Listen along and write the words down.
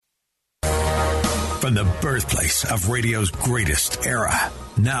from the birthplace of radio's greatest era.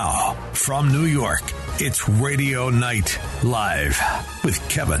 Now, from New York, it's Radio Night Live with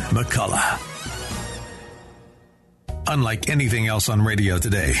Kevin McCullough. Unlike anything else on radio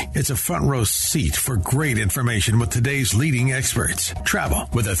today, it's a front row seat for great information with today's leading experts. Travel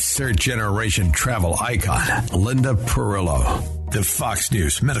with a third-generation travel icon, Linda Perillo. The Fox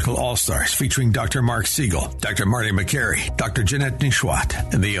News Medical All-Stars featuring Dr. Mark Siegel, Dr. Marty McCary, Dr. Jeanette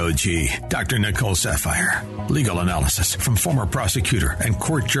Nishwat, and the OG, Dr. Nicole Sapphire. Legal analysis from former prosecutor and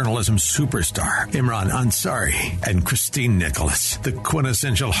court journalism superstar Imran Ansari and Christine Nicholas, the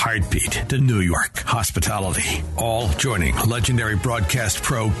quintessential heartbeat to New York hospitality. All joining legendary broadcast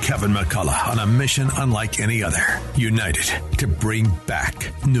pro Kevin McCullough on a mission unlike any other, united to bring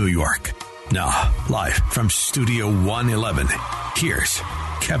back New York. Now, live from Studio 111, here's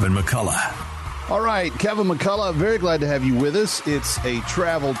Kevin McCullough. All right, Kevin McCullough, very glad to have you with us. It's a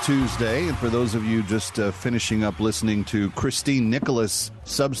Travel Tuesday, and for those of you just finishing up listening to Christine Nicholas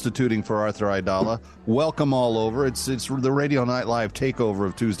substituting for Arthur Aidala, welcome all over. It's the Radio Night Live takeover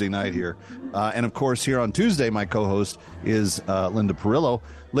of Tuesday night here. And, of course, here on Tuesday, my co-host is Linda Perillo.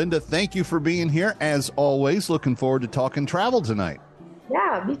 Linda, thank you for being here. As always, looking forward to talking travel tonight.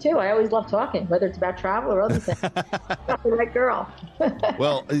 Yeah, me too. I always love talking, whether it's about travel or other things. Not the right girl.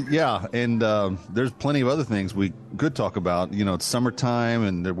 Well, yeah, and there's plenty of other things we could talk about. You know, it's summertime,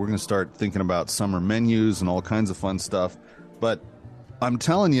 and we're going to start thinking about summer menus and all kinds of fun stuff. But I'm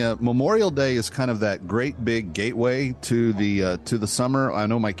telling you, Memorial Day is kind of that great big gateway to the summer. I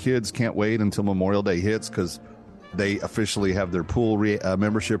know my kids can't wait until Memorial Day hits because they officially have their pool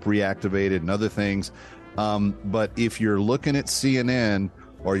membership reactivated and other things. But if you're looking at CNN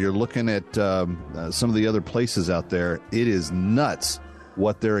or you're looking at some of the other places out there, it is nuts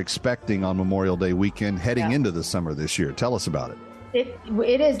what they're expecting on Memorial Day weekend heading into the summer this year. Tell us about it.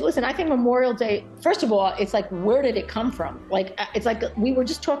 It is. Listen, I think Memorial Day, first of all, it's like, where did it come from? Like, it's like we were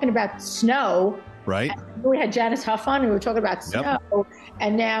just talking about snow. Right. We had Janice Huff on. We were talking about snow. Yep.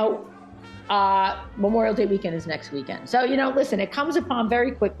 And now Memorial Day weekend is next weekend. So, you know, listen, it comes upon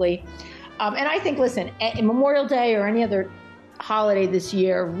very quickly. And I think, listen, Memorial Day or any other holiday this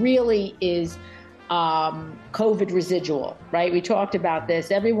year really is COVID residual, right? We talked about this.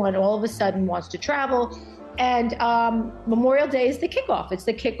 Everyone all of a sudden wants to travel. And Memorial Day is the kickoff. It's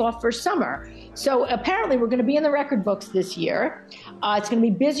the kickoff for summer. So apparently we're going to be in the record books this year. It's going to be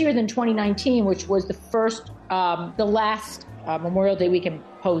busier than 2019, which was the last Memorial Day weekend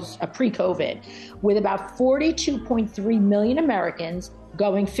pre-COVID, with about 42.3 million Americans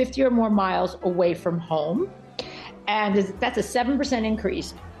going 50 or more miles away from home. And that's a 7%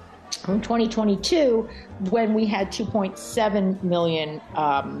 increase from 2022, when we had 2.7 million,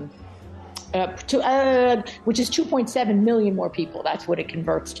 which is 2.7 million more people. That's what it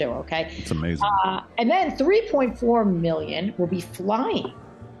converts to, okay? It's amazing. And then 3.4 million will be flying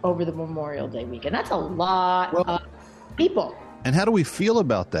over the Memorial Day weekend. That's a lot of people. And how do we feel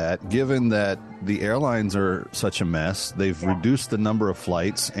about that, given that the airlines are such a mess? They've reduced the number of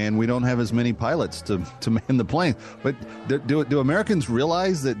flights, and we don't have as many pilots to man the plane. But do Americans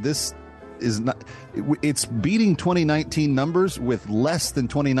realize that this is not? It's beating 2019 numbers with less than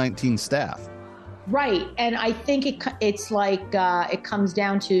 2019 staff. Right, and I think it's like it comes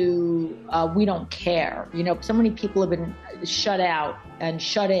down to we don't care. You know, so many people have been shut out and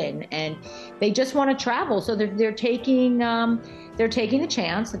shut in, and they just want to travel. So they're taking the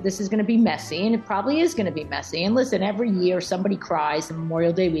chance that this is going to be messy, and it probably is going to be messy. And listen, every year somebody cries the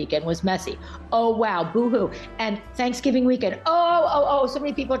Memorial Day weekend was messy. Oh wow, boo-hoo. And Thanksgiving weekend, oh, so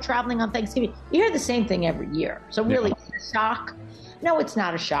many people are traveling on Thanksgiving. You hear the same thing every year. So really, it's a shock. No, it's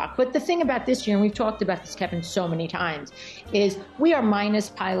not a shock. But the thing about this year, and we've talked about this, Kevin, so many times, is we are minus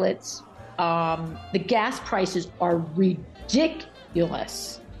pilots. The gas prices are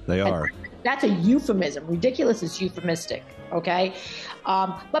ridiculous. They are. And that's a euphemism. Ridiculous is euphemistic, okay?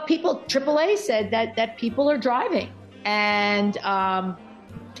 But AAA said that people are driving and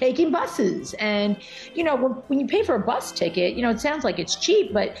taking buses. And, you know, when you pay for a bus ticket, you know, it sounds like it's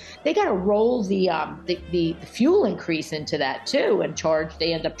cheap, but they got to roll the fuel increase into that too and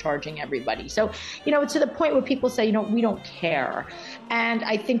they end up charging everybody. So, you know, it's to the point where people say, you know, we don't care. And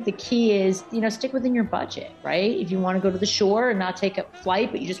I think the key is, you know, stick within your budget, right? If you want to go to the shore and not take a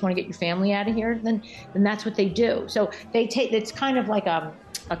flight, but you just want to get your family out of here, then that's what they do. So it's kind of like a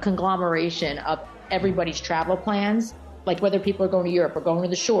conglomeration of everybody's travel plans. Like whether people are going to Europe or going to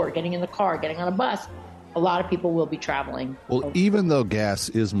the shore, getting in the car, getting on a bus, a lot of people will be traveling. Well, even though gas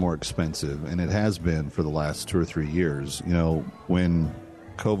is more expensive, and it has been for the last 2 or 3 years, you know, when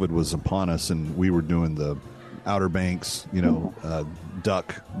COVID was upon us and we were doing the Outer Banks,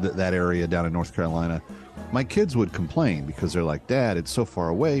 Duck, that area down in North Carolina, my kids would complain because they're like, Dad, it's so far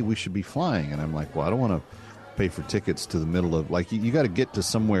away, we should be flying. And I'm like, well, I don't want to pay for tickets to the middle of, like, you got to get to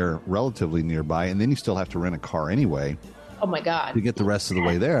somewhere relatively nearby, and then you still have to rent a car anyway. Oh my God. To get the rest of the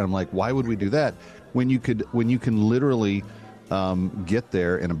way there. And I'm like, why would we do that when you can literally get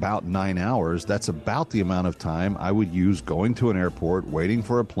there in about 9 hours? That's about the amount of time I would use going to an airport, waiting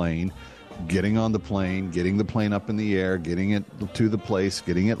for a plane, getting on the plane, getting the plane up in the air, getting it to the place,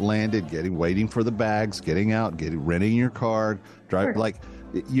 getting it landed, waiting for the bags, getting out, renting your car, drive. Like,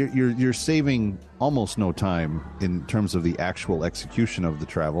 you're saving almost no time in terms of the actual execution of the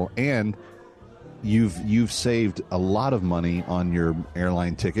travel, and you've saved a lot of money on your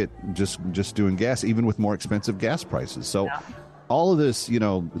airline ticket just doing gas, even with more expensive gas prices. So all of this,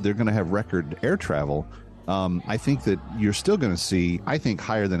 they're going to have record air travel. I think that you're still going to see, I think,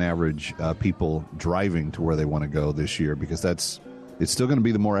 higher than average people driving to where they want to go this year, because it's still going to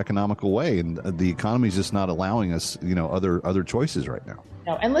be the more economical way, and the economy is just not allowing us, other choices right now.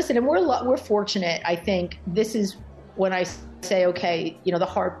 No, and listen, and we're fortunate. I think this is when I say, okay, the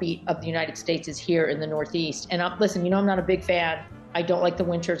heartbeat of the United States is here in the Northeast. And listen, I'm not a big fan. I don't like the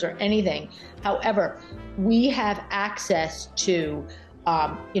winters or anything. However, we have access to,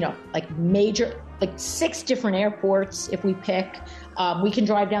 major, 6 different airports if we pick. We can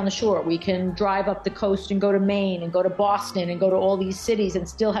drive down the shore. We can drive up the coast and go to Maine and go to Boston and go to all these cities and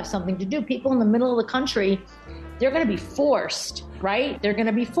still have something to do. People in the middle of the country, they're going to be forced, right? They're going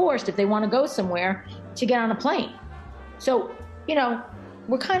to be forced, if they want to go somewhere, to get on a plane. So,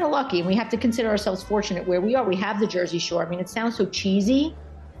 we're kind of lucky, and we have to consider ourselves fortunate where we are. We have the Jersey Shore. I mean, it sounds so cheesy,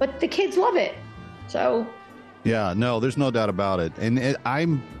 but the kids love it. So... Yeah, no, there's no doubt about it. And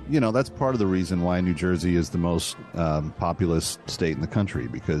that's part of the reason why New Jersey is the most populous state in the country,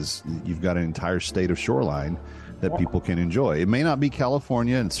 because you've got an entire state of shoreline that people can enjoy. It may not be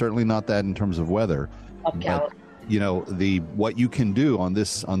California, and certainly not that in terms of weather. But, what you can do on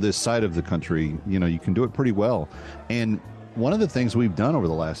this side of the country, you can do it pretty well. And one of the things we've done over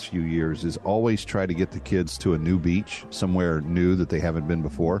the last few years is always try to get the kids to a new beach, somewhere new that they haven't been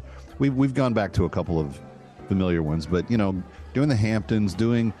before. We've gone back to a couple of familiar ones, but doing the Hamptons,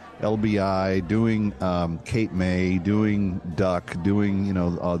 doing LBI, doing Cape May, doing Duck, doing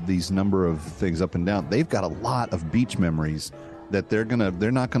these number of things up and down. They've got a lot of beach memories that they're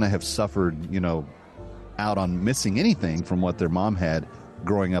not gonna have suffered out on missing anything from what their mom had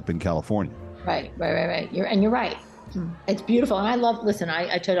growing up in California. Right. You're right. It's beautiful. And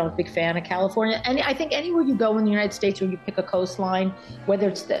I told you I'm a big fan of California. And I think anywhere you go in the United States where you pick a coastline, whether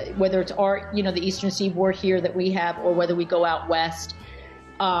it's our, the Eastern Seaboard here that we have, or whether we go out west,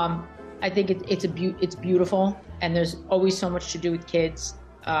 I think it's beautiful. And there's always so much to do with kids.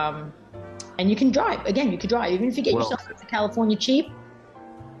 And you can drive. Again, you can drive. Even if you get yourself to California cheap.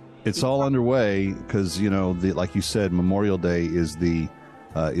 It's all underway because, like you said, Memorial Day is the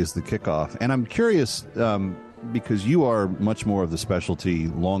kickoff. And I'm curious, because you are much more of the specialty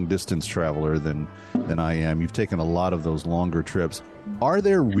long-distance traveler than I am. You've taken a lot of those longer trips. Are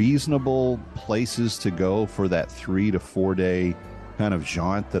there reasonable places to go for that 3 to 4 day kind of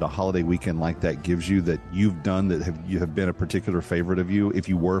jaunt that a holiday weekend like that gives you, that you've done, that have been a particular favorite of you if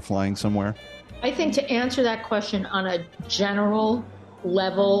you were flying somewhere? I think to answer that question on a general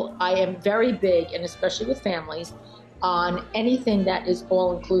level, I am very big, and especially with families, on anything that is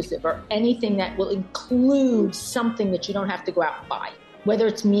all-inclusive, or anything that will include something that you don't have to go out and buy, whether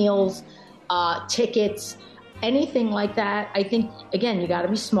it's meals, tickets, anything like that. I think, again, you got to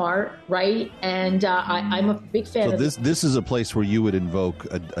be smart, right? And I'm a big fan of this is a place where you would invoke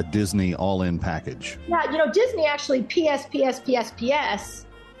a Disney all-in package. Yeah, Disney actually, PS,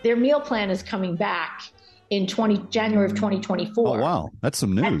 their meal plan is coming back in January of 2024. Oh, wow. That's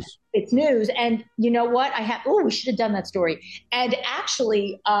some news. It's news. And you know what? We should have done that story. And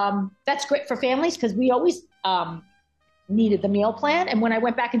actually, that's great for families, because we always needed the meal plan. And when I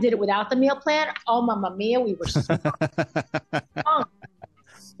went back and did it without the meal plan, oh, mamma mia, we were stunk.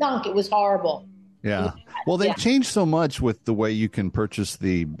 It was horrible. Yeah. Well, they've changed so much with the way you can purchase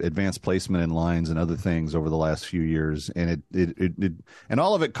the advanced placement in lines and other things over the last few years. And it and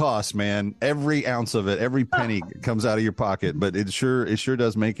all of it costs, man. Every ounce of it, every penny comes out of your pocket. But it sure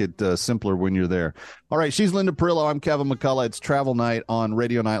does make it simpler when you're there. All right. She's Linda Perillo. I'm Kevin McCullough. It's Travel Night on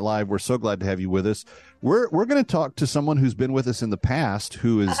Radio Night Live. We're so glad to have you with us. We're going to talk to someone who's been with us in the past,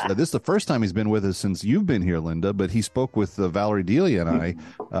 who is this is the first time he's been with us since you've been here, Linda, but he spoke with Valerie Delia and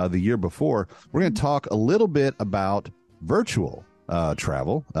I the year before. We're going to talk a little bit about virtual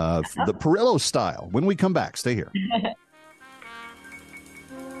travel, the Perillo style, when we come back. Stay here.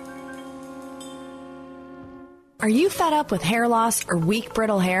 Are you fed up with hair loss or weak,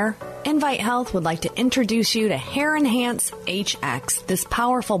 brittle hair? Invite Health would like to introduce you to Hair Enhance HX. This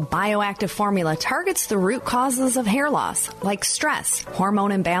powerful bioactive formula targets the root causes of hair loss, like stress,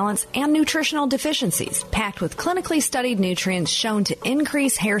 hormone imbalance, and nutritional deficiencies, packed with clinically studied nutrients shown to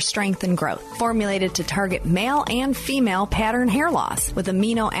increase hair strength and growth. Formulated to target male and female pattern hair loss, with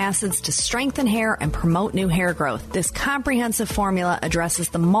amino acids to strengthen hair and promote new hair growth. This comprehensive formula addresses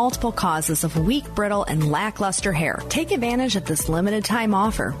the multiple causes of weak, brittle, and lackluster hair. Take advantage of this limited time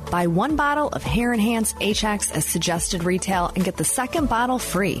offer. Buy one bottle of Hair Enhance HX as suggested retail and get the second bottle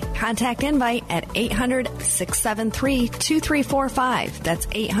free. Contact Invite at 800-673-2345. That's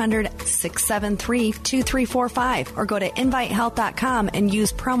 800-673-2345. Or go to invitehealth.com and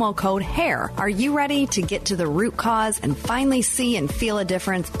use promo code HAIR. Are you ready to get to the root cause and finally see and feel a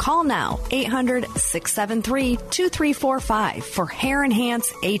difference? Call now, 800-673-2345 for Hair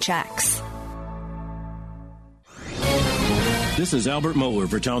Enhance HX. This is Albert Mohler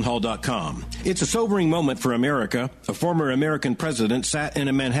for townhall.com. It's a sobering moment for America. A former American president sat in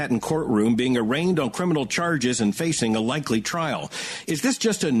a Manhattan courtroom being arraigned on criminal charges and facing a likely trial. Is this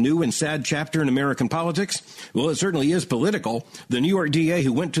just a new and sad chapter in American politics? Well, it certainly is political. The New York DA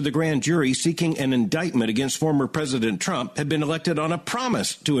who went to the grand jury seeking an indictment against former President Trump had been elected on a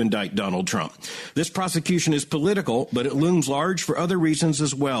promise to indict Donald Trump. This prosecution is political, but it looms large for other reasons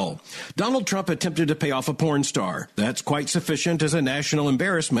as well. Donald Trump attempted to pay off a porn star. That's quite sufficient as a national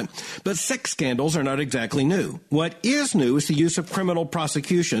embarrassment, but sex scandals are not exactly new. What is new is the use of criminal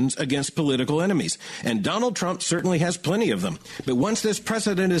prosecutions against political enemies, and Donald Trump certainly has plenty of them. But once this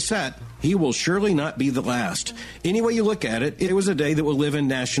precedent is set, he will surely not be the last. Any way you look at it, it was a day that will live in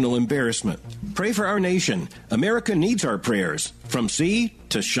national embarrassment. Pray for our nation. America needs our prayers, from sea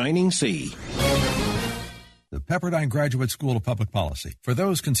to shining sea. The Pepperdine Graduate School of Public Policy, for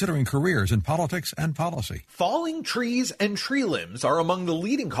those considering careers in politics and policy. Falling trees and tree limbs are among the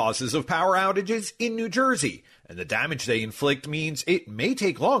leading causes of power outages in New Jersey, and the damage they inflict means it may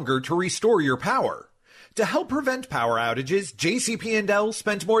take longer to restore your power. To help prevent power outages, JCP&L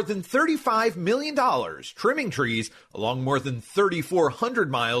spent more than $35 million trimming trees along more than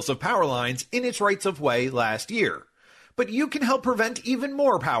 3,400 miles of power lines in its rights-of-way last year. But you can help prevent even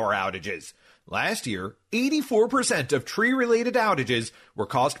more power outages. Last year, 84% of tree-related outages were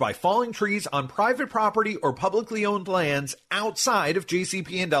caused by falling trees on private property or publicly owned lands outside of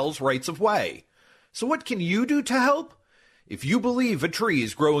JCP&L's rights-of-way. So what can you do to help? If you believe a tree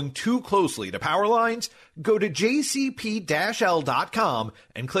is growing too closely to power lines, go to jcp-l.com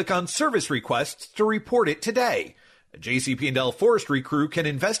and click on Service Requests to report it today. A JCP&L forestry crew can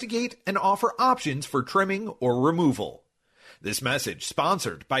investigate and offer options for trimming or removal. This message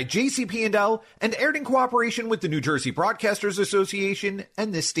sponsored by JCP&L and aired in cooperation with the New Jersey Broadcasters Association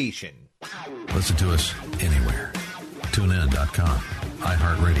and this station. Listen to us anywhere. TuneIn.com,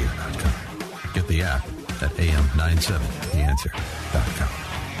 iHeartRadio.com. Get the app at AM970theanswer.com.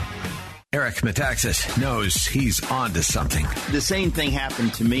 Eric Metaxas knows he's on to something. The same thing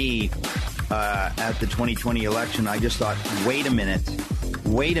happened to me at the 2020 election. I just thought, wait a minute,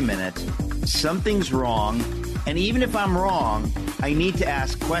 something's wrong. And even if I'm wrong, I need to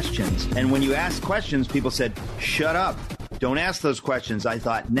ask questions. And when you ask questions, people said, shut up. Don't ask those questions. I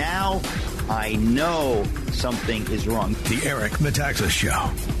thought, now I know something is wrong. The Eric Metaxas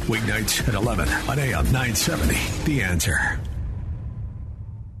Show. Weeknights at 11 on AM 970. The Answer.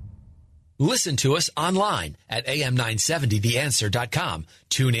 Listen to us online at am970theanswer.com.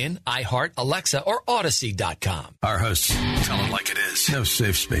 Tune in, iHeart, Alexa, or Odyssey.com. Our hosts tell it like it is. No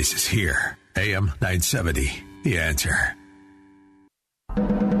safe spaces here. AM 970, The Answer.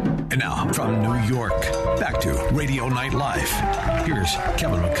 And now, from New York, back to Radio Night Live. Here's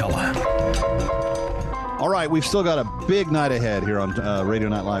Kevin McCullough. All right, we've still got a big night ahead here on Radio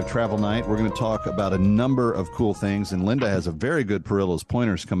Night Live Travel Night. We're going to talk about a number of cool things, and Linda has a very good Perillo's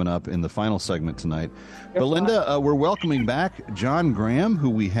Pointers coming up in the final segment tonight. But Linda, we're welcoming back John Graham, who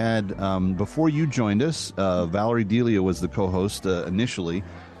we had before you joined us. Valerie Delia was the co-host initially.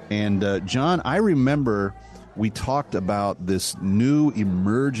 And John, I remember we talked about this new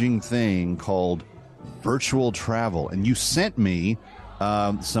emerging thing called virtual travel, and you sent me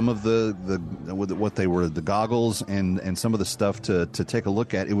some of the what they were, the goggles and some of the stuff to take a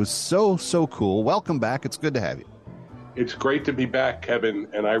look at. It was so cool. Welcome back. It's good to have you. It's great to be back, Kevin.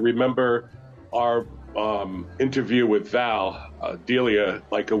 And I remember our interview with Val Delia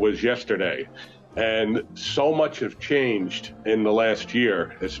like it was yesterday. And so much has changed in the last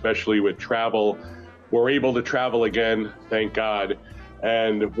year, especially with travel. We're able to travel again, thank God.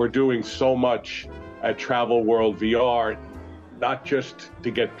 And we're doing so much at Travel World VR, not just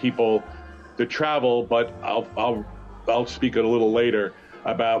to get people the travel, but I'll speak a little later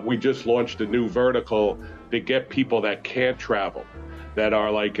about, we just launched a new vertical to get people that can't travel, that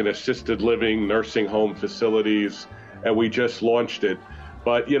are like in assisted living, nursing home facilities, and we just launched it.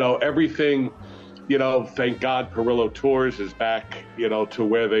 But, everything, thank God Perillo Tours is back, to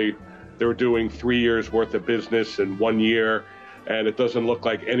where they're doing 3 years worth of business in 1 year, and it doesn't look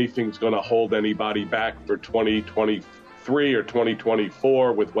like anything's going to hold anybody back for 2023 or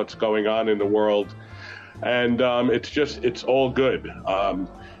 2024 with what's going on in the world. And it's all good.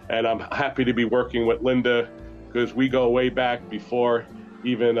 And I'm happy to be working with Linda, because we go way back before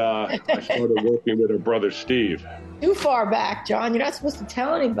even I started working with her brother, Steve. Too far back, John. You're not supposed to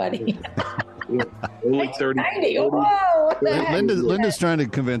tell anybody. Only 30. Whoa, what the heck? Linda's trying to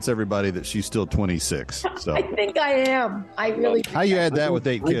convince everybody that she's still 26. So I think I am. I really. How you add that with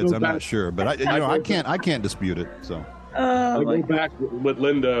 8 kids, I'm not sure, but I can't dispute it. So I go back with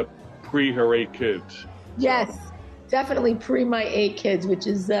Linda pre her 8 kids. Yes, definitely pre my 8 kids, which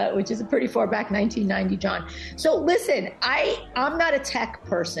is a pretty far back, 1990, John. So listen, I'm not a tech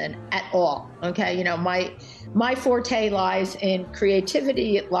person at all. Okay, my forte lies in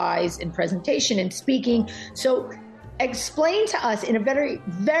creativity. It lies in presentation and speaking. So explain to us in a very,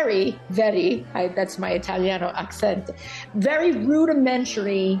 very, very, that's my Italiano accent, very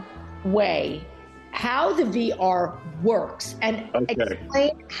rudimentary way how the VR works, and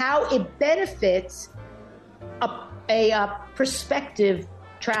explain how it benefits a prospective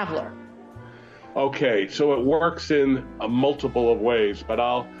traveler. Okay, so it works in a multiple of ways, but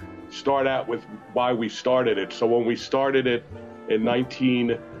I'll start out with why we started it. So when we started it in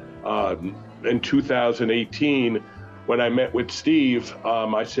 2018, when I met with Steve,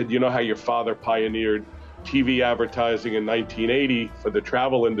 I said, how your father pioneered TV advertising in 1980 for the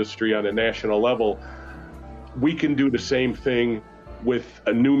travel industry on a national level? We can do the same thing with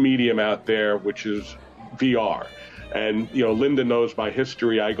a new medium out there, which is VR. And, Linda knows my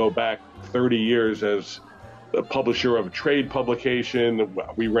history. I go back 30 years as the publisher of a trade publication.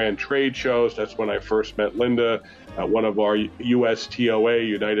 We ran trade shows. That's when I first met Linda at one of our USTOA,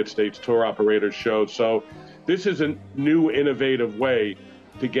 United States Tour Operators shows. So this is a new, innovative way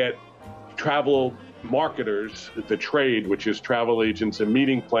to get travel marketers, the trade, which is travel agents and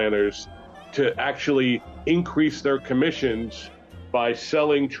meeting planners, to actually increase their commissions by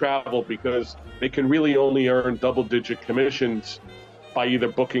selling travel, because they can really only earn double-digit commissions by either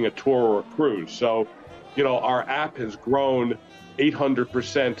booking a tour or a cruise. So, our app has grown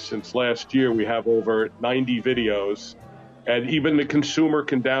 800% since last year. We have over 90 videos, and even the consumer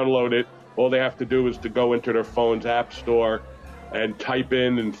can download it. All they have to do is to go into their phone's app store and type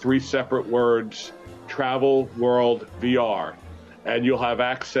in 3 separate words, Travel World VR, and you'll have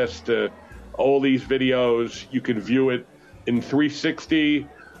access to all these videos. You can view it in 360.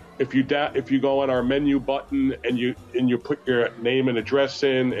 If you go on our menu button and you put your name and address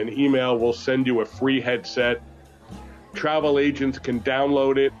in and email, we'll send you a free headset. Travel agents can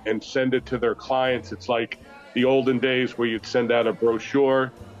download it and send it to their clients. It's like the olden days where you'd send out a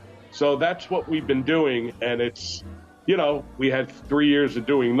brochure. So that's what we've been doing, and it's, we had 3 years of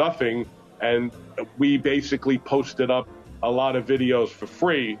doing nothing, and we basically posted up a lot of videos for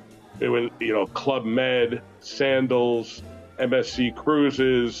free. It was, Club Med, Sandals, MSC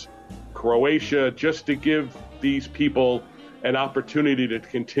Cruises, Croatia, just to give these people an opportunity to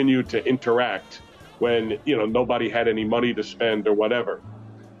continue to interact when, nobody had any money to spend or whatever.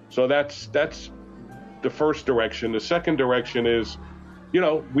 So that's the first direction. The second direction is,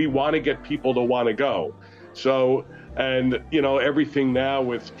 we want to get people to want to go. So, and, everything now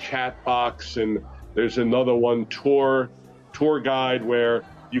with Chatbox, and there's another one, tour guide, where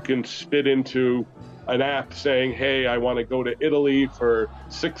you can spit into an app saying, hey, I want to go to Italy for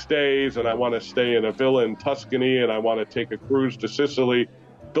 6 days, and I want to stay in a villa in Tuscany, and I want to take a cruise to Sicily.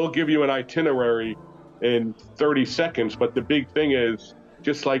 They'll give you an itinerary in 30 seconds. But the big thing is,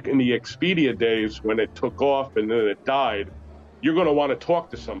 just like in the Expedia days when it took off and then it died, you're going to want to talk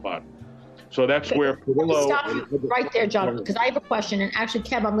to somebody. So that's where Perillo... Stop you right there, John, because I have a question. And actually,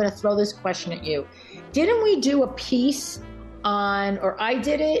 Kev, I'm going to throw this question at you. Didn't we do a piece on, or I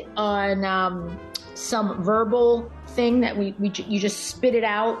did it on some verbal thing that you just spit it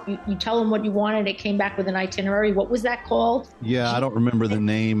out? You tell them what you wanted. It came back with an itinerary. What was that called? Yeah, I don't remember the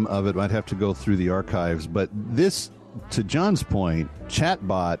name of it. I'd have to go through the archives. But this, to John's point,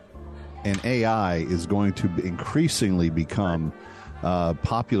 chatbot and AI is going to increasingly become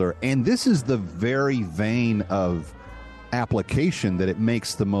popular. And this is the very vein of application that it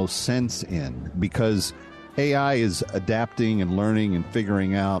makes the most sense in, because AI is adapting and learning and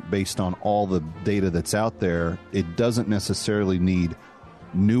figuring out based on all the data that's out there. It doesn't necessarily need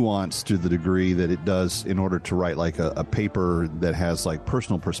nuanced to the degree that it does in order to write like a paper that has like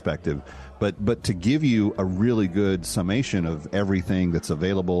personal perspective, but to give you a really good summation of everything that's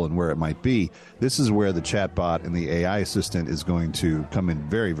available and where it might be. This is where the chatbot and the AI assistant is going to come in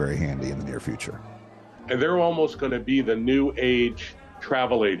very, very handy in the near future. And they're almost going to be the new age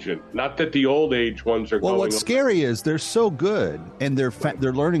travel agent. Not that the old age ones are going. Well, what's scary is they're so good and they're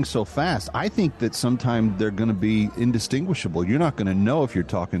learning so fast. I think that sometime they're going to be indistinguishable. You're not going to know if you're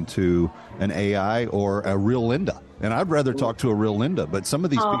talking to an AI or a real Linda. And I'd rather talk to a real Linda. But some of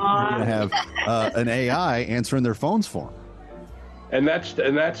these people are going to have an AI answering their phones for them. And that's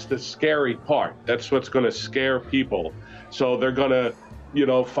the scary part. That's what's going to scare people. So they're going to,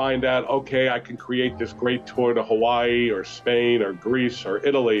 find out, okay, I can create this great tour to Hawaii or Spain or Greece or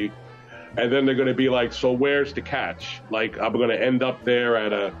Italy. And then they're going to be like, so where's the catch? Like, I'm going to end up there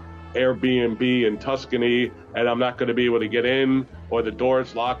at a Airbnb in Tuscany and I'm not going to be able to get in, or the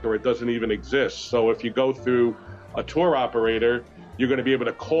door's locked, or it doesn't even exist. So if you go through a tour operator, you're going to be able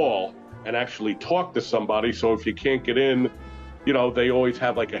to call and actually talk to somebody. So if you can't get in, they always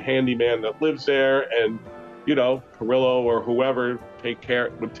have like a handyman that lives there, and Perillo or whoever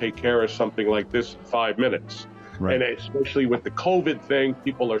would take care of something like this in 5 minutes. Right. And especially with the COVID thing,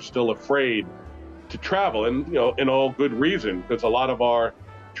 people are still afraid to travel, and in all good reason, because a lot of our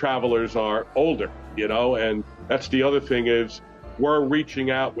travelers are older, and that's the other thing is we're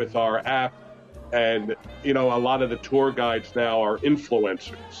reaching out with our app, and a lot of the tour guides now are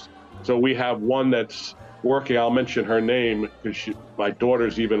influencers. So we have one that's working, I'll mention her name because my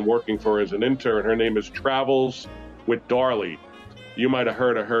daughter's even working for her as an intern. Her name is Travels with Darley. You might have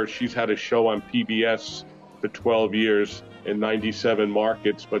heard of her. She's had a show on PBS for 12 years in 97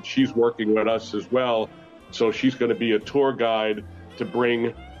 markets, but she's working with us as well. So she's going to be a tour guide to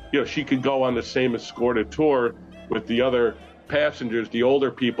bring, she could go on the same escorted tour with the other passengers, the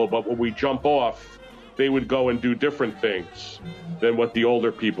older people, but when we jump off, they would go and do different things than what the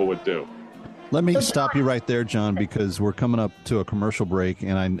older people would do. Let me stop you right there, John, because we're coming up to a commercial break,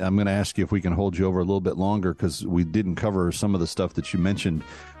 and I'm going to ask you if we can hold you over a little bit longer because we didn't cover some of the stuff that you mentioned.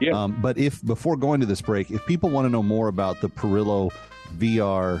 Yeah. But before going to this break, if people want to know more about the Perillo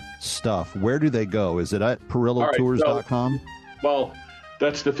VR stuff, where do they go? Is it at PerilloTours.com? Well,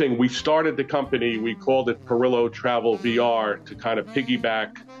 that's the thing. We started the company, we called it Perillo Travel VR to kind of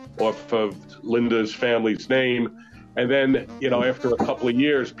piggyback off of Linda's family's name. And then, after a couple of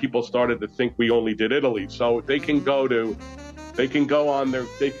years, people started to think we only did Italy. So they can they can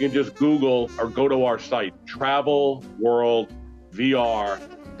just Google or go to our site,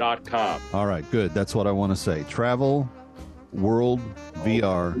 travelworldvr.com. All right, good. That's what I want to say.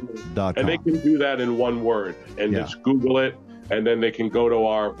 Travelworldvr.com. And they can do that in one word and just Google it. And then they can go to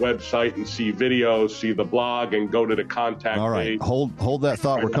our website and see videos, see the blog, and go to the contact page. All right. Hold that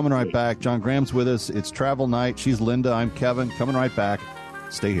thought. We're coming right back. John Graham's with us. It's Travel Night. She's Linda. I'm Kevin. Coming right back.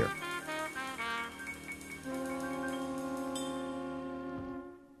 Stay here.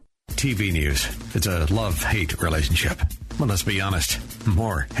 TV news. It's a love-hate relationship. Well, let's be honest.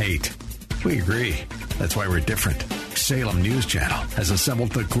 More hate. We agree. That's why we're different. Salem News Channel has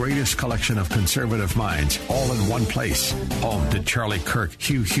assembled the greatest collection of conservative minds all in one place. Home to Charlie Kirk,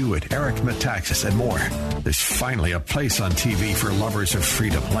 Hugh Hewitt, Eric Metaxas, and more. There's finally a place on TV for lovers of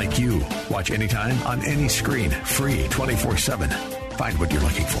freedom like you. Watch anytime, on any screen, free 24/7. Find what you're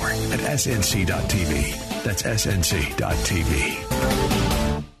looking for at snc.tv. That's snc.tv.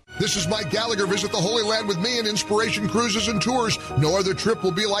 This is Mike Gallagher. Visit the Holy Land with me and Inspiration Cruises and Tours. No other trip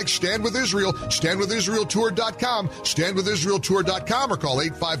will be like Stand With Israel. StandWithIsraelTour.com. StandWithIsraelTour.com or call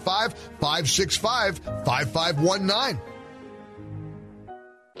 855-565-5519.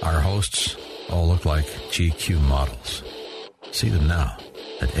 Our hosts all look like GQ models. See them now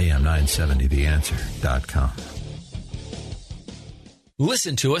at am970theanswer.com.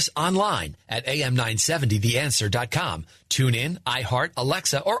 Listen to us online at am970theanswer.com. Tune in, iHeart,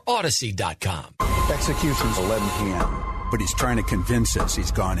 Alexa, or Odyssey.com. Execution's 11 p.m., but he's trying to convince us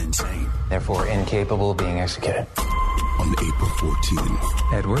he's gone insane. Therefore, incapable of being executed. On April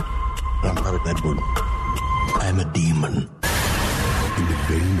 14th. Edward? I'm not Edward. I'm a demon. In the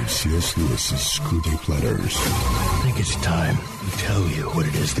vein of C.S. Lewis's Screwtape Letters. I think it's time we tell you what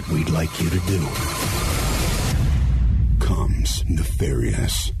it is that we'd like you to do. Comes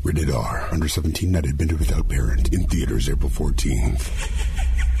Nefarious. Rated R. Under 17, not admitted without parent. In theaters April 14th.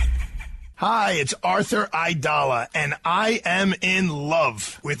 Hi, it's Arthur Idala, and I am in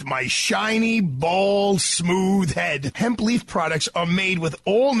love with my shiny, bald, smooth head. Hemp Leaf products are made with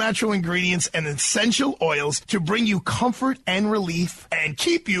all natural ingredients and essential oils to bring you comfort and relief and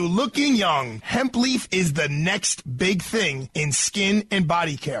keep you looking young. Hemp Leaf is the next big thing in skin and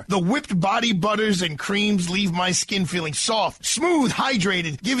body care. The whipped body butters and creams leave my skin feeling soft, smooth,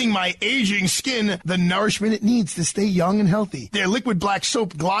 hydrated, giving my aging skin the nourishment it needs to stay young and healthy. Their liquid black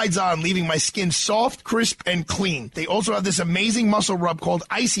soap glides on, leaving my skin soft, crisp, and clean. They also have this amazing muscle rub called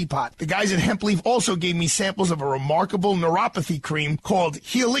Icy Pot. The guys at Hemp Leaf also gave me samples of a remarkable neuropathy cream called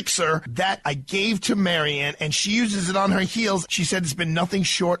Helixer that I gave to Marianne, and she uses it on her heels. She said it's been nothing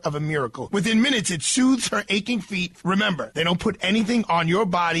short of a miracle. Within minutes, it soothes her aching feet. Remember, they don't put anything on your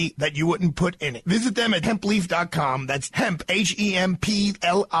body that you wouldn't put in it. Visit them at hempleaf.com. That's hemp,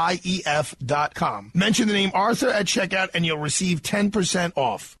 HEMPLIEF.com. Mention the name Arthur at checkout, and you'll receive 10%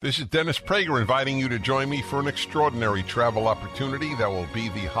 off. This is Dennis Prager inviting you to join me for an extraordinary travel opportunity that will be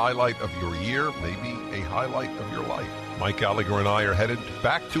the highlight of your year, maybe a highlight of your life. Mike Gallagher and I are headed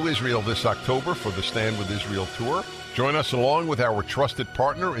back to Israel this October for the Stand With Israel tour. Join us along with our trusted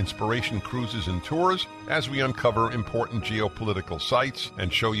partner, Inspiration Cruises and Tours, as we uncover important geopolitical sites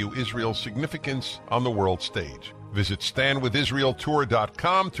and show you Israel's significance on the world stage. Visit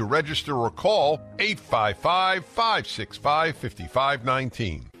standwithisraeltour.com to register or call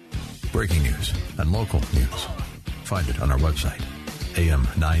 855-565-5519. Breaking news and local news. Find it on our website,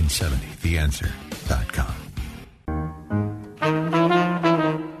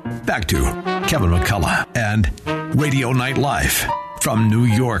 am970theanswer.com. Back to Kevin McCullough and Radio Night Live from New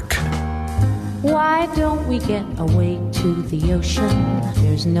York. Why don't we get away to the ocean?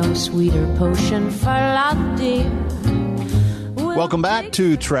 There's no sweeter potion for love, dear. Welcome back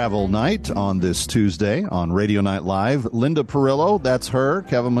to Travel Night on this Tuesday on Radio Night Live. Linda Perillo, that's her.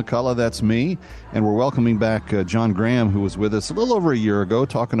 Kevin McCullough, that's me. And we're welcoming back John Graham, who was with us a little over a year ago,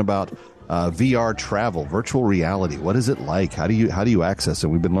 talking about VR travel, virtual reality. What is it like? How do you access it?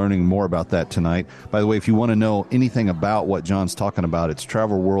 We've been learning more about that tonight. By the way, if you want to know anything about what John's talking about, it's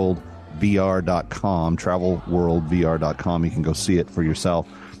travelworldvr.com, travelworldvr.com. You can go see it for yourself.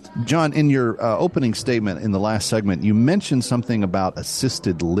 John, in your opening statement in the last segment, you mentioned something about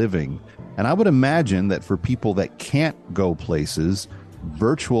assisted living. And I would imagine that for people that can't go places,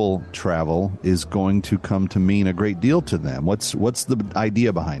 virtual travel is going to come to mean a great deal to them. What's the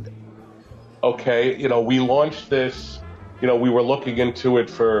idea behind it? Okay, we launched this, we were looking into it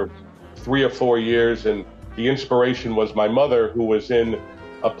for 3 or 4 years, and the inspiration was my mother, who was in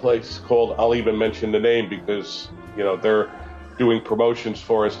a place called, I'll even mention the name because, they're doing promotions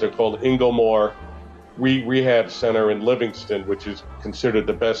for us. They're called Inglemore Rehab Center in Livingston, which is considered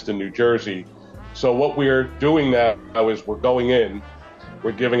the best in New Jersey. So what we're doing now is we're going in,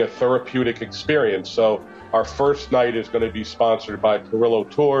 we're giving a therapeutic experience. So our first night is going to be sponsored by Perillo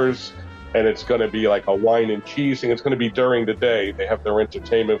Tours, and it's going to be like a wine and cheese thing. It's going to be during the day. They have their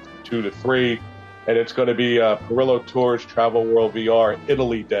entertainment from 2 to 3, and it's going to be Perillo Tours Travel World VR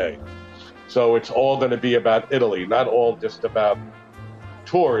Italy Day. So it's all going to be about Italy, not all just about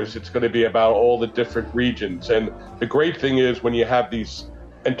tours. It's going to be about all the different regions. And the great thing is when you have these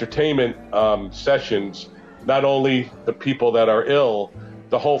entertainment sessions, not only the people that are ill,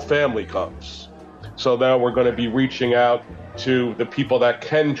 the whole family comes. So now we're going to be reaching out to the people that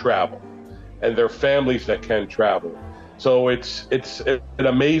can travel and their families that can travel. So it's an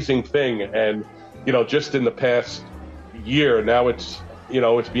amazing thing. And, just in the past year, now it's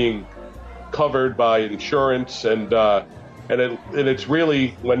being covered by insurance, and it's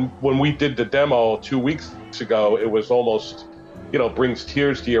really, when we did the demo 2 weeks ago, it was almost, brings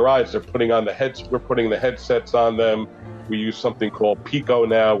tears to your eyes. We're putting the headsets on them. We use something called Pico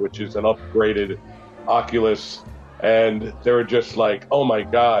now, which is an upgraded Oculus, and they're just like, oh my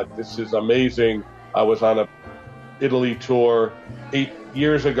God, this is amazing. I was on a Italy tour 8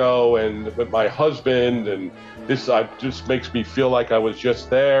 years ago and with my husband, and this just makes me feel like I was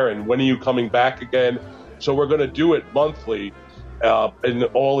just there. And when are you coming back again? So we're going to do it monthly, and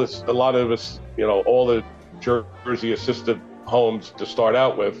all the Jersey assisted homes to start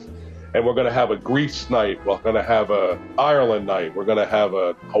out with. And we're going to have a Greece night. We're going to have a Ireland night. We're going to have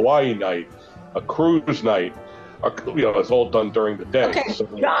a Hawaii night, a cruise night. It's all done during the day. Okay, so,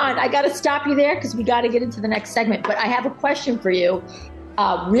 John, I got to stop you there because we got to get into the next segment. But I have a question for you,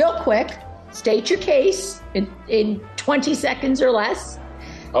 real quick. State your case in 20 seconds or less.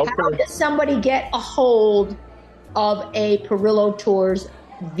 Okay. How does somebody get a hold of a Perillo Tours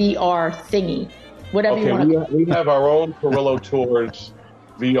VR thingy? Whatever you want to. We have our own Perillo Tours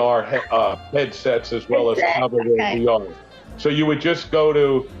VR headsets as well as Travel VR. So you would just go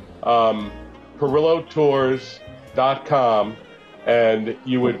to PerilloTours.com, and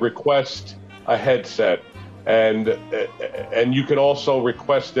you would request a headset. And you can also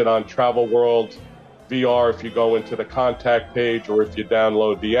request it on Travel World VR if you go into the contact page or if you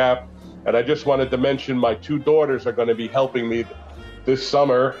download the app. And I just wanted to mention my two daughters are going to be helping me this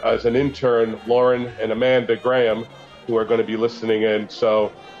summer as an intern, Lauren and Amanda Graham, who are going to be listening in.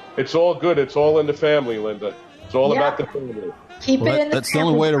 So it's all good. It's all in the family, Linda. It's all about the family. That's the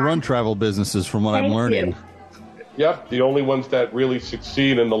only way to run travel businesses, from what I'm learning. Yep, the only ones that really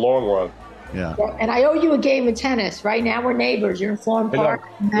succeed in the long run. Yeah. And I owe you a game of tennis. Right now we're neighbors. You're in Florham Park,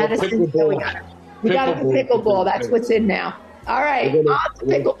 Madison. We got a pickleball. That's what's in now. All right, on to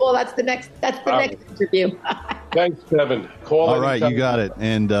pickleball. That's the next interview. Thanks, Kevin. All right, you got it.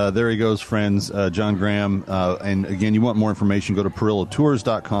 And there he goes, friends, John Graham. And again, you want more information, go to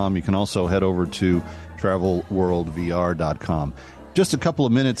PerilloTours.com. You can also head over to TravelWorldVR.com. Just a couple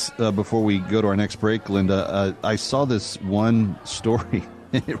of minutes before we go to our next break, Linda, I saw this one story.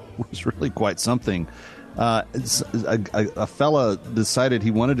 It was really quite something. A fella decided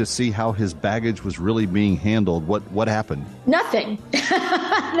he wanted to see how his baggage was really being handled. What happened? Nothing.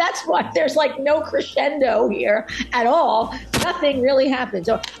 That's why there's like no crescendo here at all. Nothing really happened.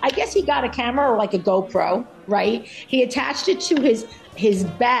 So I guess he got a camera or like a GoPro, right? He attached it to his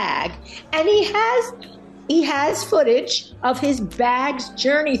bag, and he has footage of his bag's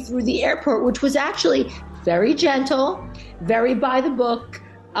journey through the airport, which was actually very gentle, very by the book,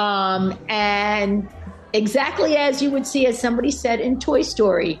 and exactly as you would see, as somebody said in Toy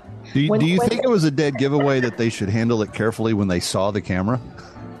Story. Do you think it was a dead giveaway that they should handle it carefully when they saw the camera?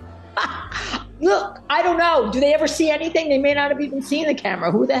 Look, I don't know. Do they ever see anything? They may not have even seen the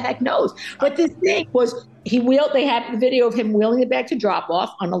camera. Who the heck knows? But the thing was, they had the video of him wheeling the bag to drop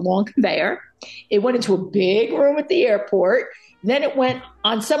off on a long conveyor. It went into a big room at the airport. Then it went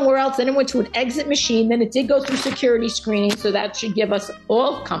on somewhere else. Then it went to an exit machine. Then it did go through security screening. So that should give us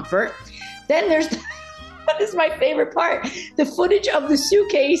all comfort. Then there's... This is my favorite part. The footage of the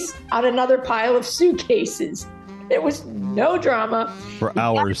suitcase on another pile of suitcases. There was no drama. For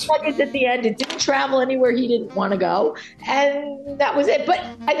hours. Luggage at the end. It didn't travel anywhere he didn't want to go. And that was it. But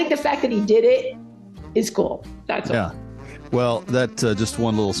I think the fact that he did it is cool. That's all. Yeah. Well, that's just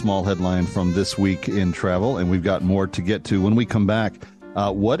one little small headline from this week in travel. And we've got more to get to when we come back.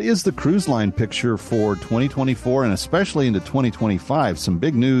 What is the cruise line picture for 2024 and especially into 2025? Some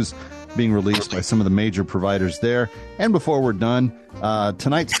big news being released by some of the major providers there. And before we're done,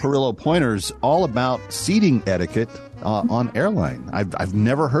 tonight's Perillo Pointers all about seating etiquette on airline. I've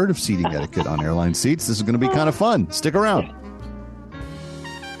never heard of seating etiquette on airline seats. This is going to be kind of fun. Stick around.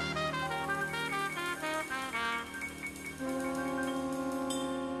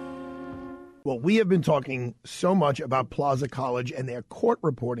 Well, we have been talking so much about Plaza College and their court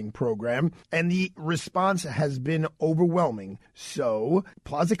reporting program, and the response has been overwhelming. So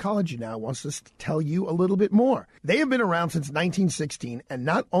Plaza College now wants us to tell you a little bit more. They have been around since 1916, and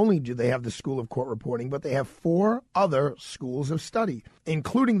not only do they have the School of Court Reporting, but they have 4 other schools of study,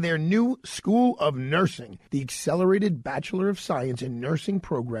 including their new School of Nursing. The Accelerated Bachelor of Science in Nursing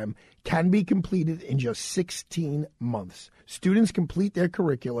program can be completed in just 16 months. Students complete their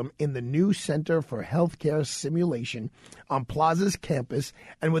curriculum in the new Center for Healthcare Simulation on Plaza's campus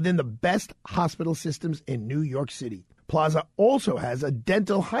and within the best hospital systems in New York City. Plaza also has a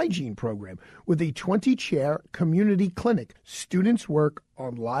dental hygiene program with a 20-chair community clinic. Students work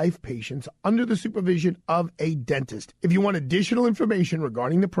on live patients under the supervision of a dentist. If you want additional information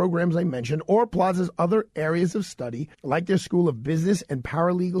regarding the programs I mentioned or Plaza's other areas of study, like their School of Business and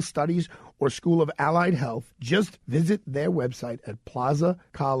Paralegal Studies or School of Allied Health, just visit their website at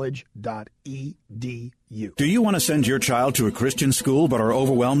plazacollege.edu. Do you want to send your child to a Christian school but are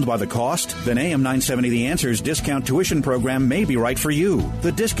overwhelmed by the cost? Then AM 970 The Answer's discount tuition program may be right for you.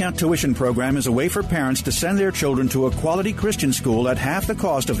 The discount tuition program is a way for parents to send their children to a quality Christian school at half the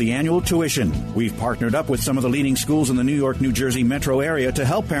cost of the annual tuition. We've partnered up with some of the leading schools in the New York, New Jersey metro area to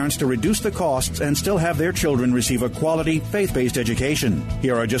help parents to reduce the costs and still have their children receive a quality, faith-based education.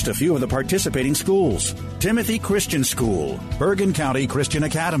 Here are just a few of the participating schools. Timothy Christian School, Bergen County Christian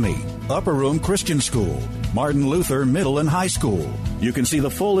Academy, Upper Room Christian School, Martin Luther Middle and High School. You can see the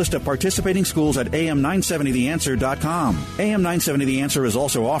full list of participating schools at am970theanswer.com. AM 970 The Answer is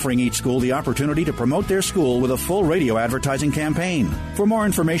also offering each school the opportunity to promote their school with a full radio advertising campaign. For more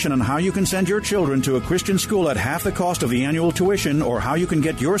information on how you can send your children to a Christian school at half the cost of the annual tuition or how you can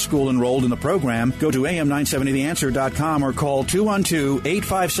get your school enrolled in the program, go to am970theanswer.com or call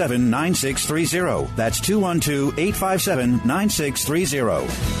 212-857-9630. That's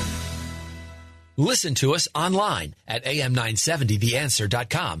 212-857-9630. Listen to us online at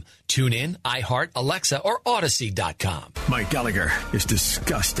am970theanswer.com. Tune in, iHeart, Alexa, or Odyssey.com. Mike Gallagher is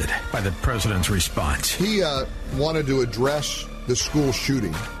disgusted by the president's response. He wanted to address the school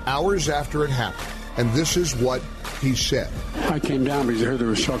shooting hours after it happened. And this is what he said. I came down because I heard there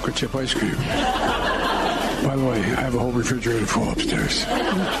was chocolate chip ice cream. By the way, I have a whole refrigerator full upstairs.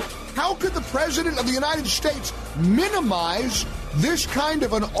 How could the President of the United States minimize this kind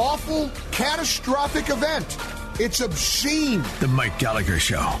of an awful, catastrophic event? It's obscene. The Mike Gallagher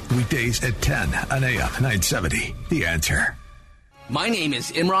Show, weekdays at 10 on AM 970. The Answer. My name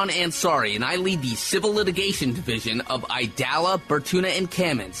is Imran Ansari, and I lead the Civil Litigation Division of Idala, Bertuna, and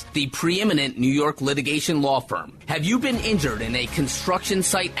Kamins, the preeminent New York litigation law firm. Have you been injured in a construction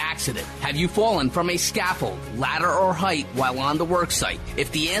site accident? Have you fallen from a scaffold, ladder, or height while on the work site?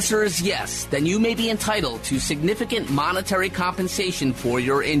 If the answer is yes, then you may be entitled to significant monetary compensation for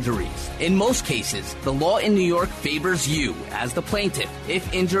your injuries. In most cases, the law in New York favors you as the plaintiff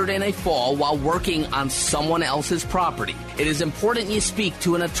if injured in a fall while working on someone else's property. It is important you speak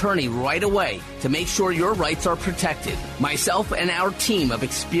to an attorney right away to make sure your rights are protected. Myself and our team of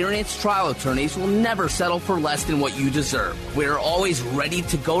experienced trial attorneys will never settle for less than what you deserve. We're always ready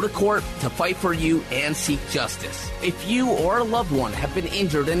to go to court to fight for you and seek justice. If you or a loved one have been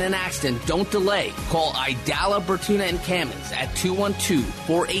injured in an accident, don't delay. Call Idala, Bertuna, and Kamins at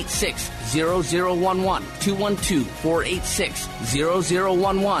 212-486-0011,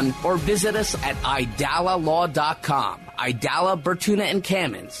 212-486-0011, or visit us at idalalaw.com. Idala, Bertuna, and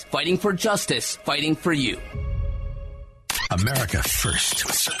Kamins, fighting for justice, fighting for you. America First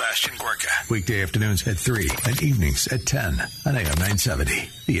with Sebastian Gorka. Weekday afternoons at 3 and evenings at 10 on AM 970.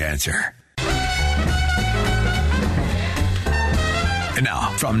 The Answer. And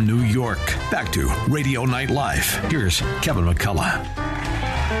now, from New York, back to Radio Night Live. Here's Kevin McCullough.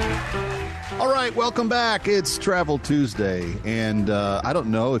 All right, welcome back. It's Travel Tuesday, and I don't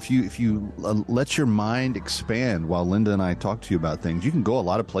know if you let your mind expand while Linda and I talk to you about things. You can go a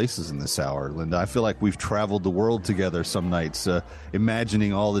lot of places in this hour, Linda. I feel like we've traveled the world together some nights,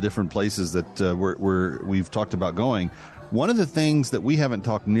 imagining all the different places that we've talked about going. One of the things that we haven't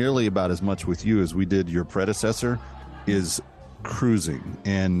talked nearly about as much with you as we did your predecessor is cruising,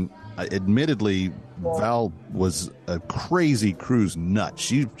 and admittedly, Val was a crazy cruise nut.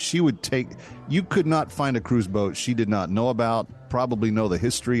 She would take. You could not find a cruise boat she did not know about, probably know the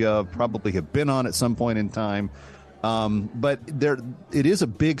history of, probably have been on at some point in time. But it is a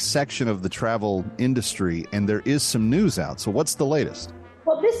big section of the travel industry, and there is some news out. So what's the latest?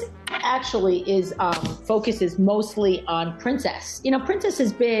 Well, this actually is focuses mostly on Princess. You know, Princess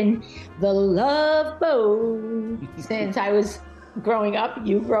has been the love boat since I was growing up,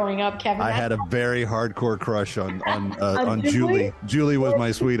 Kevin. I had a very hardcore crush on Julie. Julie was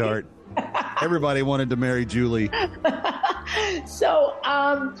my sweetheart. Everybody wanted to marry Julie. So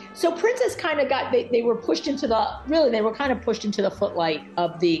Princess kind of they were pushed into the footlight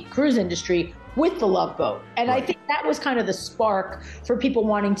of the cruise industry with the Love Boat. And right. I think that was kind of the spark for people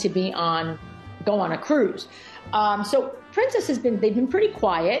wanting to go on a cruise. So Princess they've been pretty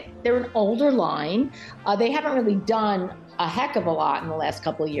quiet. They're an older line. They haven't really done a heck of a lot in the last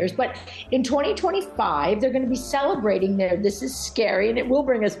couple of years. But in 2025, they're going to be celebrating this is scary, and it will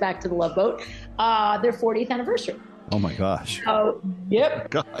bring us back to the Love Boat, their 40th anniversary. Oh, my gosh. Oh, yep.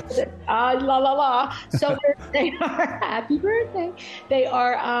 Gosh. La, la, la. So they are, happy birthday. They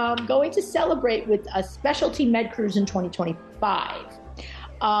are going to celebrate with a specialty med cruise in 2025.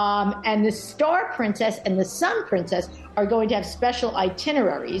 And the Star Princess and the Sun Princess are going to have special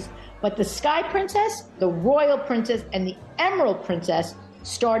itineraries. But the Sky Princess, the Royal Princess, and the Emerald Princess,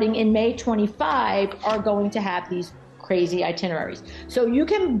 starting in May 25, are going to have these crazy itineraries. So you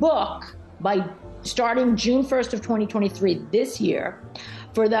can book by starting June 1st of 2023 this year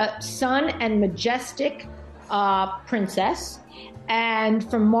for the Sun and Majestic Princess. And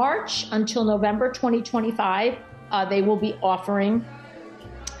from March until November 2025, they will be offering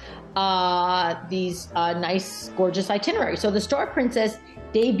these nice, gorgeous itineraries. So the Star Princess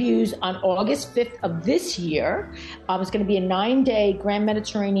debuts on August 5th of this year. It's going to be a 9-day Grand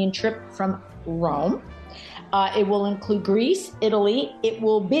Mediterranean trip from Rome. It will include Greece, Italy. It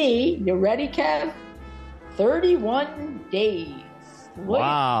will be, you ready, Kev? 31 days.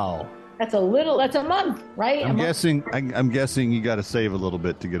 Wow. That's a month, right? I'm guessing you got to save a little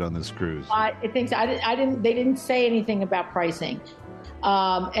bit to get on this cruise. I think so. They didn't say anything about pricing.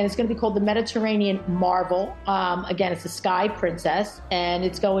 And it's going to be called the Mediterranean Marvel. Again, it's the Sky Princess, and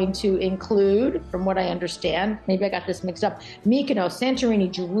it's going to include, from what I understand, maybe I got this mixed up, Mykonos,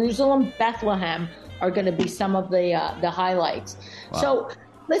 Santorini, Jerusalem, Bethlehem are going to be some of the highlights. Wow. So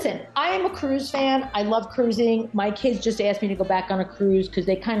Listen, I am a cruise fan. I love cruising. My kids just asked me to go back on a cruise because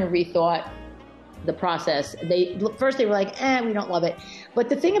they kind of rethought the process. First they were like, we don't love it. But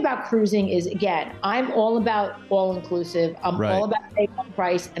the thing about cruising is, again, I'm all about all-inclusive. I'm all about paying one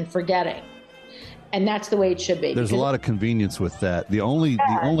price and forgetting. And that's the way it should be. There's a lot of convenience with that. The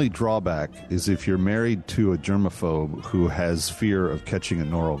only drawback is if you're married to a germaphobe who has fear of catching a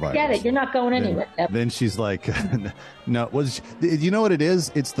norovirus. Get it? You're not going anywhere. Then she's like, no. You know what it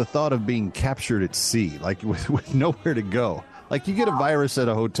is? It's the thought of being captured at sea, like with nowhere to go. Like you get a virus at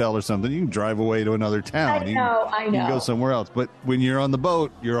a hotel or something, you can drive away to another town. I know. You can go somewhere else. But when you're on the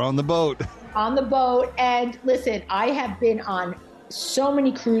boat, you're on the boat. On the boat. And listen, I have been on so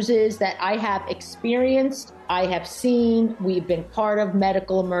many cruises that I have experienced, I have seen, we've been part of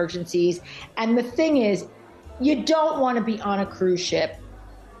medical emergencies. And the thing is, you don't want to be on a cruise ship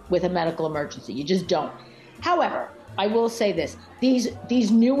with a medical emergency. You just don't. However, I will say this,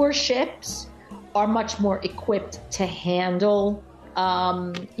 these newer ships are much more equipped to handle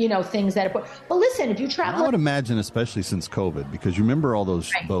things that are. But listen, if you travel, I would imagine, especially since COVID, because you remember all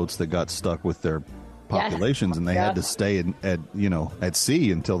those boats that got stuck with their populations, and they had to stay at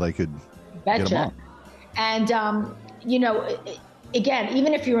sea until they could get them off. And again,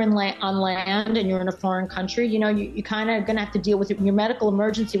 even if you're on land and you're in a foreign country, you kind of going to have to deal with your medical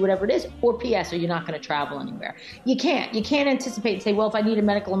emergency, whatever it is, or PS, or you're not going to travel anywhere. You can't anticipate and say, well, if I need a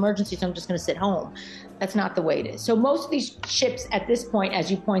medical emergency, so I'm just going to sit home. That's not the way it is. So most of these ships at this point, as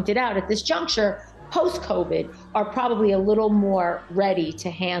you pointed out, at this juncture, post-COVID, are probably a little more ready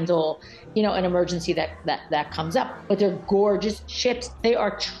to handle, an emergency that comes up. But they're gorgeous ships. They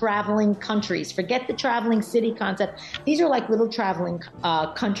are traveling countries. Forget the traveling city concept. These are like little traveling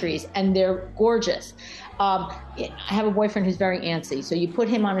countries, and they're gorgeous. I have a boyfriend who's very antsy. So you put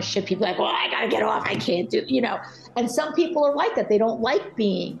him on a ship, he'd be like, well, I got to get off. I can't do, And some people are like that. They don't like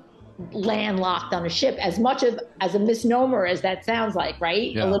being landlocked on a ship, as much as a misnomer as that sounds like,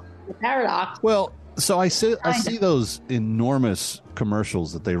 right? Yeah. A little paradox. Well, so I see those enormous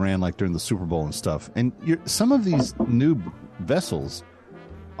commercials that they ran like during the Super Bowl and stuff. And some of these new vessels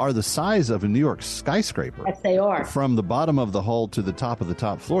are the size of a New York skyscraper. Yes, they are. From the bottom of the hull to the top of the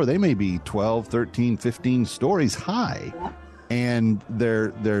top floor, they may be 12, 13, 15 stories high. Yeah. And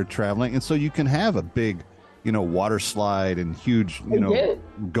they're traveling. And so you can have a big, water slide and huge,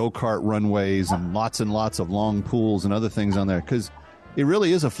 go-kart runways and lots of long pools and other things on there, because it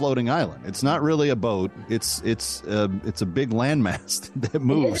really is a floating island. It's not really a boat. It's a big landmass that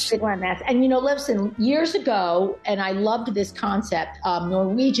moves. It is a big landmass. And, listen, years ago, and I loved this concept,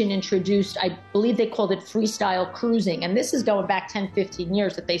 Norwegian introduced, I believe they called it freestyle cruising. And this is going back 10, 15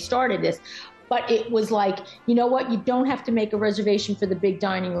 years that they started this. But it was like, you know what? You don't have to make a reservation for the big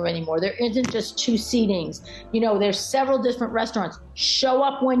dining room anymore. There isn't just 2 seatings. There's several different restaurants. Show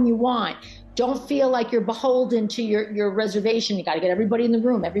up when you want. Don't feel like you're beholden to your reservation. You got to get everybody in the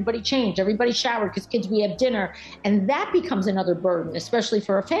room, everybody changed, everybody showered, because kids, we have dinner. And that becomes another burden, especially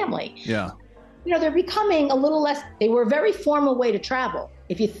for a family. Yeah. They're becoming a little less, they were a very formal way to travel.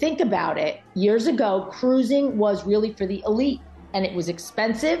 If you think about it, years ago, cruising was really for the elite, and it was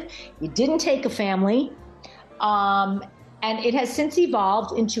expensive. You didn't take a family. And it has since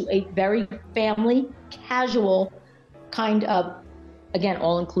evolved into a very family, casual kind of, again,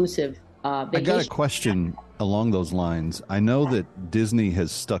 all-inclusive vacation. I got a question along those lines. I know that Disney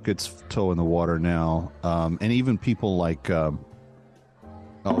has stuck its toe in the water now, and even people like,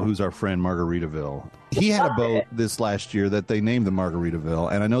 who's our friend Margaritaville. He had a boat this last year that they named the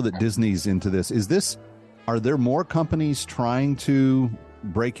Margaritaville, and I know that Disney's into this. Are there more companies trying to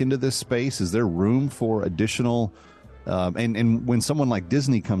break into this space? Is there room for additional? And when someone like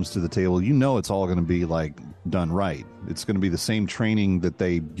Disney comes to the table, it's all going to be like done right. It's going to be the same training that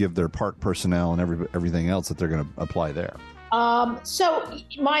they give their park personnel and everything else that they're going to apply there. So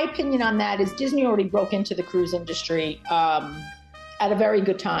my opinion on that is Disney already broke into the cruise industry at a very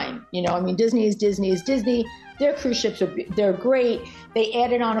good time. Disney is Disney. Their cruise ships they're great. They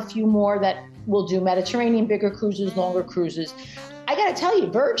added on a few more that will do Mediterranean, bigger cruises, longer cruises. I got to tell you,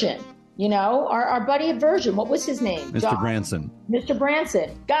 Virgin. Our buddy at Virgin, what was his name? Mr. Branson. Mr.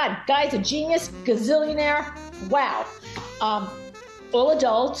 Branson. God, guy's a genius, gazillionaire. Wow. All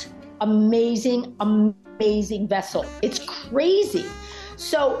adult, amazing vessel. It's crazy.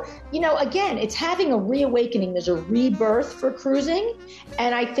 So, again, it's having a reawakening. There's a rebirth for cruising,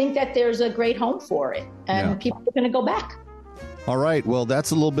 and I think that there's a great home for it, and people are going to go back. All right. Well, that's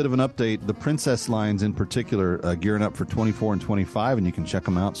a little bit of an update. The Princess lines in particular gearing up for 24 and 25, and you can check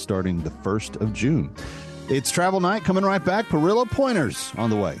them out starting the 1st of June. It's Travel Night coming right back. Perillo Pointers on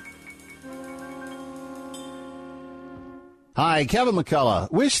the way. Hi, Kevin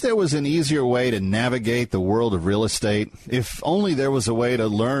McCullough. Wish there was an easier way to navigate the world of real estate. If only there was a way to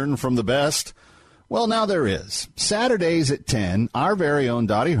learn from the best. Well, now there is. Saturdays at 10, our very own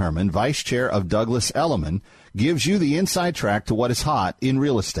Dottie Herman, Vice Chair of Douglas Elliman, gives you the inside track to what is hot in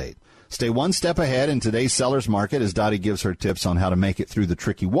real estate. Stay one step ahead in today's seller's market as Dottie gives her tips on how to make it through the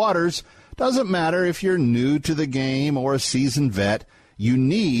tricky waters. Doesn't matter if you're new to the game or a seasoned vet. You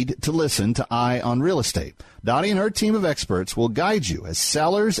need to listen to Eye on Real Estate. Dottie and her team of experts will guide you as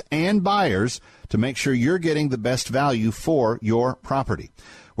sellers and buyers to make sure you're getting the best value for your property.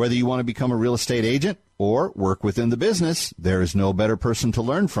 Whether you want to become a real estate agent or work within the business, there is no better person to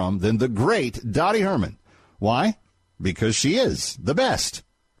learn from than the great Dottie Herman. Why? Because she is the best,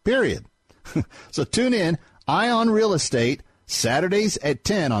 period. So tune in, Eye on Real Estate, Saturdays at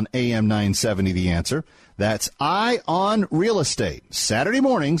 10 on AM 970 The Answer. That's Eye on Real Estate, Saturday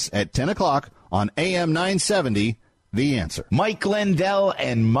mornings at 10 o'clock on AM 970, The Answer. Mike Lindell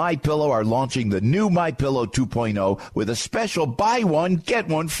and MyPillow are launching the new MyPillow 2.0 with a special buy one, get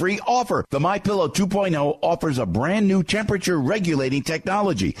one free offer. The MyPillow 2.0 offers a brand new temperature regulating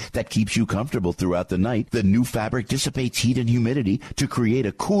technology that keeps you comfortable throughout the night. The new fabric dissipates heat and humidity to create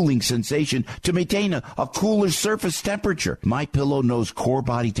a cooling sensation to maintain a cooler surface temperature. MyPillow knows core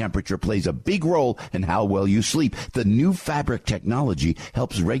body temperature plays a big role in how well you sleep. The new fabric technology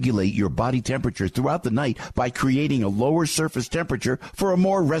helps regulate your body temperature throughout the night by creating a lower surface temperature for a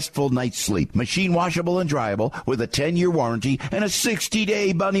more restful night's sleep. Machine washable and dryable with a 10-year warranty and a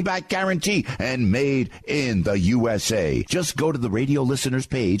 60-day money-back guarantee, and made in the USA. Just go to the radio listeners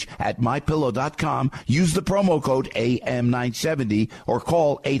page at MyPillow.com, use the promo code AM970, or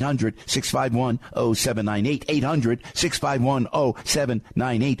call 800-651-0798,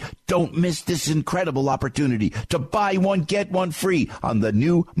 800-651-0798. Don't miss this incredible opportunity to buy one, get one free on the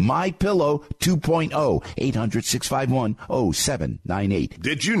new MyPillow 2.0, 800-651-0798.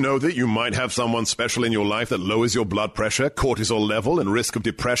 Did you know that you might have someone special in your life that lowers your blood pressure, cortisol level, and risk of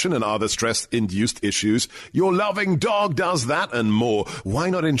depression and other stress-induced issues? Your loving dog does that and more. Why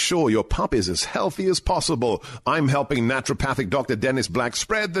not ensure your pup is as healthy as possible? I'm helping naturopathic Dr. Dennis Black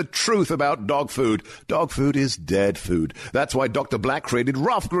spread the truth about dog food. Dog food is dead food. That's why Dr. Black created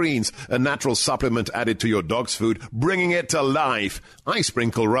Rough Greens, a natural supplement added to your dog's food, bringing it to life. I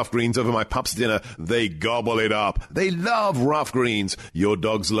sprinkle Rough Greens over my pup's dinner. They gobble it up. They love Rough Greens. Your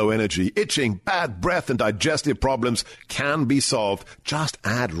dog's low energy, itching, bad breath, and digestive problems can be solved. Just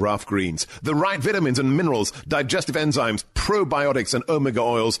add Rough Greens. The right vitamins and minerals, digestive enzymes, probiotics, and omega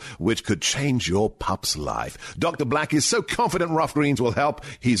oils, which could change your pup's life. Dr. Black is so confident Rough Greens will help,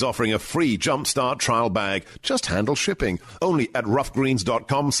 he's offering a free Jumpstart trial bag. Just handle shipping. Only at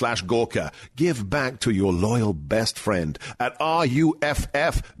roughgreens.com/Gorka. Give back to your loyal best friend at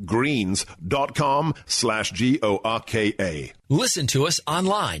ruffgreens.com/GORKA. Listen to us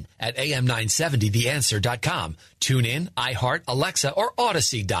online at am970theanswer.com. Tune in, iHeart, Alexa, or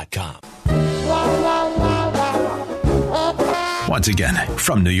Odyssey.com. Once again,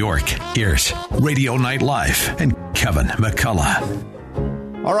 from New York, here's Radio Night Live and Kevin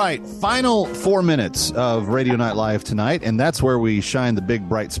McCullough. All right, final 4 minutes of Radio Night Live tonight, and that's where we shine the big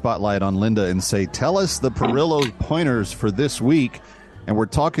bright spotlight on Linda and say, tell us the Perillo pointers for this week. And we're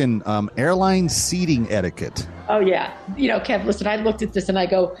talking airline seating etiquette. Oh, yeah. You know, Kev, listen, I looked at this and I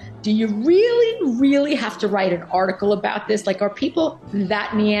go, do you really, really have to write an article about this? Like, are people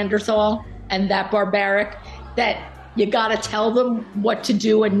that Neanderthal and that barbaric that you got to tell them what to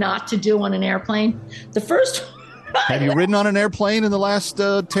do and not to do on an airplane? The first... Have you ridden on an airplane in the last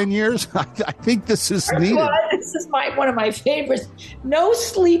 10 years? I think this is needed. This is one of my favorites. No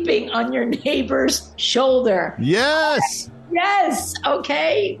sleeping on your neighbor's shoulder. Yes. Yes.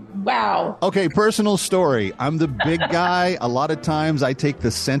 Okay. Wow. Okay. Personal story. I'm the big guy. A lot of times I take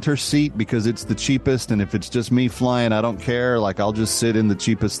the center seat because it's the cheapest. And if it's just me flying, I don't care. Like, I'll just sit in the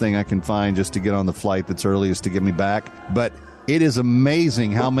cheapest thing I can find just to get on the flight that's earliest to get me back. But it is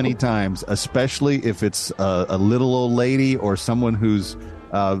amazing how many times, especially if it's a little old lady or someone who's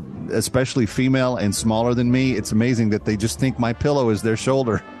especially female and smaller than me, it's amazing that they just think my pillow is their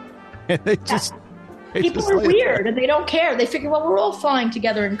shoulder. And they just... People are weird and they don't care. They figure, well, we're all flying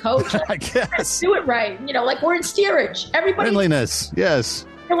together in coach. I guess. Let's do it right. You know, like we're in steerage. Everybody. Friendliness. Yes.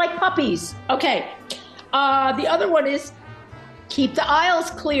 They're like puppies. Okay. The other one is keep the aisles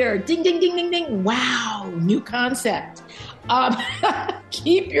clear. Ding, ding, ding, ding, ding. Wow. New concept.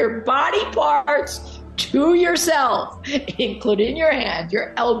 Keep your body parts to yourself, including your hand,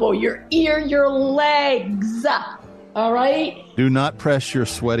 your elbow, your ear, your legs. All right? Do not press your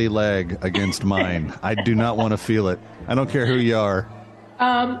sweaty leg against mine. I do not want to feel it. I don't care who you are.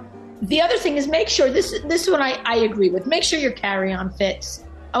 The other thing is make sure, this one I agree with, make sure your carry-on fits,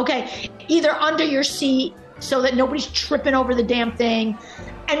 okay? Either under your seat so that nobody's tripping over the damn thing,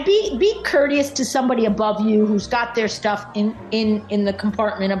 and be courteous to somebody above you who's got their stuff in the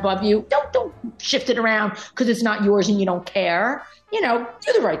compartment above you. Don't shift it around because it's not yours and you don't care. Do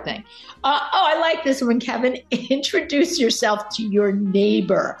the right thing. I like this one, Kevin. Introduce yourself to your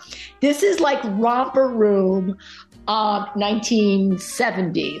neighbor. This is like Romper Room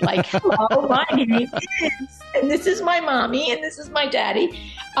 1970. Like, hello, my name is, and this is my mommy, and this is my daddy.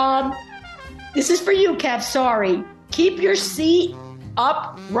 This is for you, Kev. Sorry. Keep your seat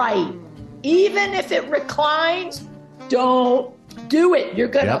upright. Even if it reclines, don't do it. You're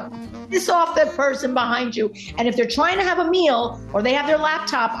going to piss off the person behind you. And if they're trying to have a meal or they have their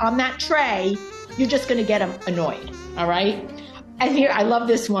laptop on that tray, you're just going to get them annoyed. All right? And here, I love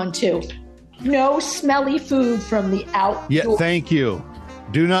this one too. No smelly food from the outdoor. Yeah, thank you.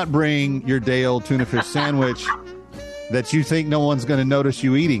 Do not bring your day-old tuna fish sandwich that you think no one's going to notice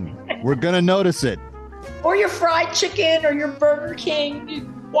you eating. We're going to notice it. Or your fried chicken or your Burger King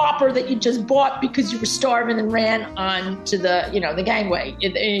Whopper that you just bought because you were starving and ran on to the gangway.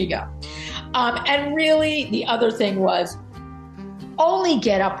 There you go. And really, the other thing was only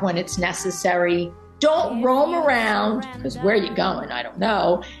get up when it's necessary. Don't roam around, because where are you going? I don't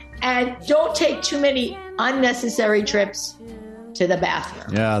know. And don't take too many unnecessary trips to the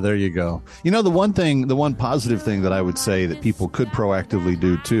bathroom. Yeah, there you go. The one positive thing that I would say that people could proactively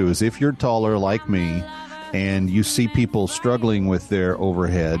do too is if you're taller like me and you see people struggling with their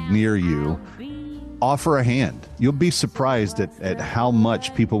overhead near you, offer a hand. You'll be surprised at how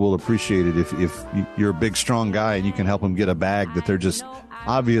much people will appreciate it if you're a big, strong guy and you can help them get a bag that they're just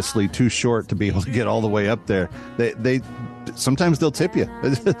obviously too short to be able to get all the way up there. They sometimes they'll tip you.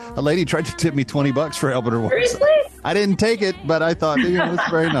 A lady tried to tip me $20 for helping her once. Seriously? I didn't take it, but I thought, it's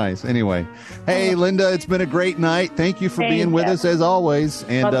very nice. Anyway, hey, Linda, it's been a great night. Thank you for being with us as always.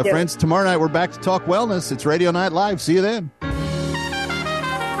 And friends, tomorrow night we're back to talk wellness. It's Radio Night Live. See you then.